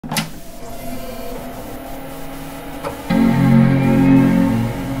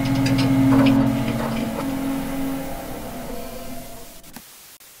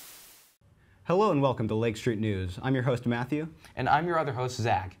Hello and welcome to Lake Street News. I'm your host Matthew. And I'm your other host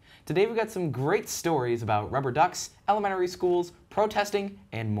Zach. Today we've got some great stories about rubber ducks, elementary schools, protesting,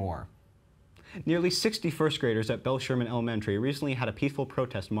 and more. Nearly 60 first graders at Bell Sherman Elementary recently had a peaceful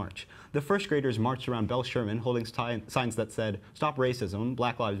protest march. The first graders marched around Bell Sherman holding signs that said, "Stop racism,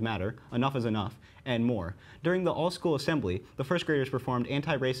 Black Lives Matter, enough is enough," and more. During the all-school assembly, the first graders performed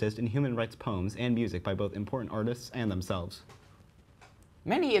anti-racist and human rights poems and music by both important artists and themselves.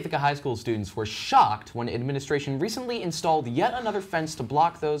 Many Ithaca High School students were shocked when administration recently installed yet another fence to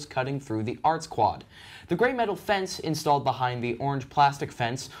block those cutting through the arts quad. The gray metal fence installed behind the orange plastic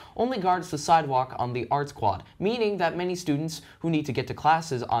fence only guards the sidewalk on the arts quad, meaning that many students who need to get to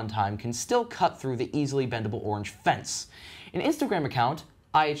classes on time can still cut through the easily bendable orange fence. An Instagram account,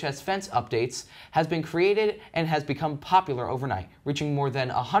 IHS Fence Updates, has been created and has become popular overnight, reaching more than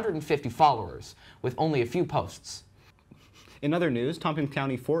 150 followers, with only a few posts. In other news, Tompkins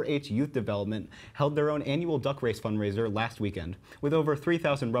County 4-H Youth Development held their own annual duck race fundraiser last weekend. With over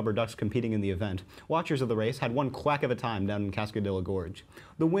 3,000 rubber ducks competing in the event, watchers of the race had one quack of a time down in Cascadilla Gorge.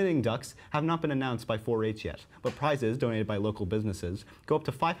 The winning ducks have not been announced by 4-H yet, but prizes donated by local businesses go up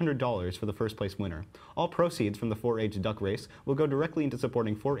to $500 for the first place winner. All proceeds from the 4-H duck race will go directly into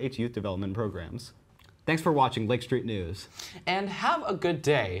supporting 4-H youth development programs. Thanks for watching Lake Street News. And have a good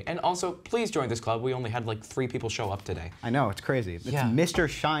day. And also, please join this club. We only had like 3 people show up today. I know, it's crazy. It's Yeah. Mr.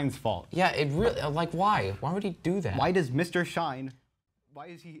 Shine's fault. Yeah, it really, like why? Why would he do that? Why does Mr. Shine, why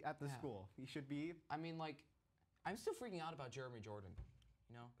is he at the school? He should be... I mean, like, I'm still freaking out about Jeremy Jordan.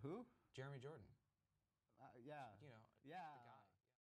 You know? Who? Jeremy Jordan. Yeah. You know. Yeah.